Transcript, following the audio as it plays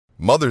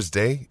Mother's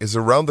Day is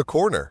around the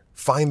corner.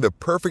 Find the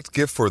perfect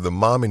gift for the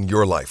mom in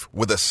your life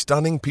with a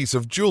stunning piece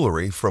of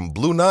jewelry from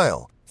Blue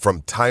Nile.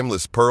 From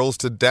timeless pearls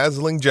to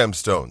dazzling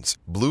gemstones,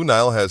 Blue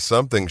Nile has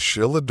something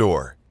she'll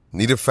adore.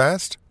 Need it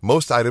fast?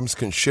 Most items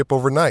can ship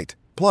overnight.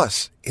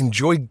 Plus,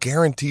 enjoy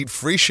guaranteed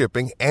free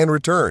shipping and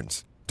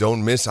returns.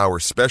 Don't miss our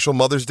special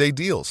Mother's Day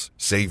deals.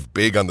 Save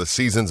big on the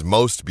season's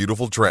most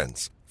beautiful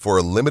trends. For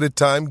a limited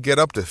time, get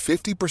up to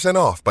 50%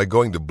 off by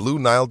going to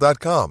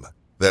BlueNile.com.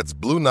 That's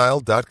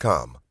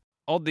BlueNile.com.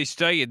 On this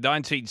day in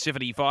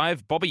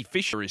 1975, Bobby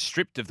Fischer is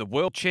stripped of the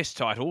World Chess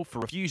title for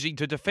refusing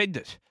to defend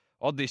it.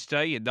 On this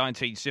day in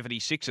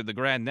 1976 in the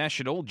Grand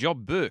National,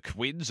 John Burke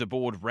wins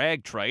aboard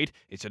Rag Trade.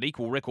 It's an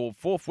equal record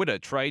fourth winner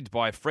trained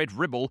by Fred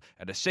Ribble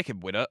and a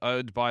second winner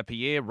owned by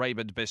Pierre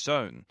Raymond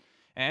Besson.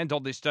 And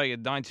on this day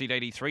in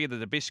 1983 in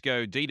the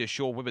Nabisco Dina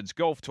Shaw Women's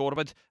Golf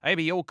Tournament,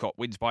 Amy Alcott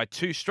wins by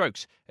 2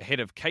 strokes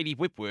ahead of Katie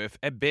Whitworth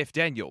and Beth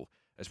Daniel.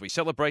 As we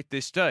celebrate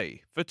this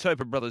day for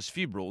Tobin Brothers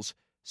Funerals,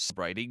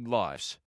 celebrating lives.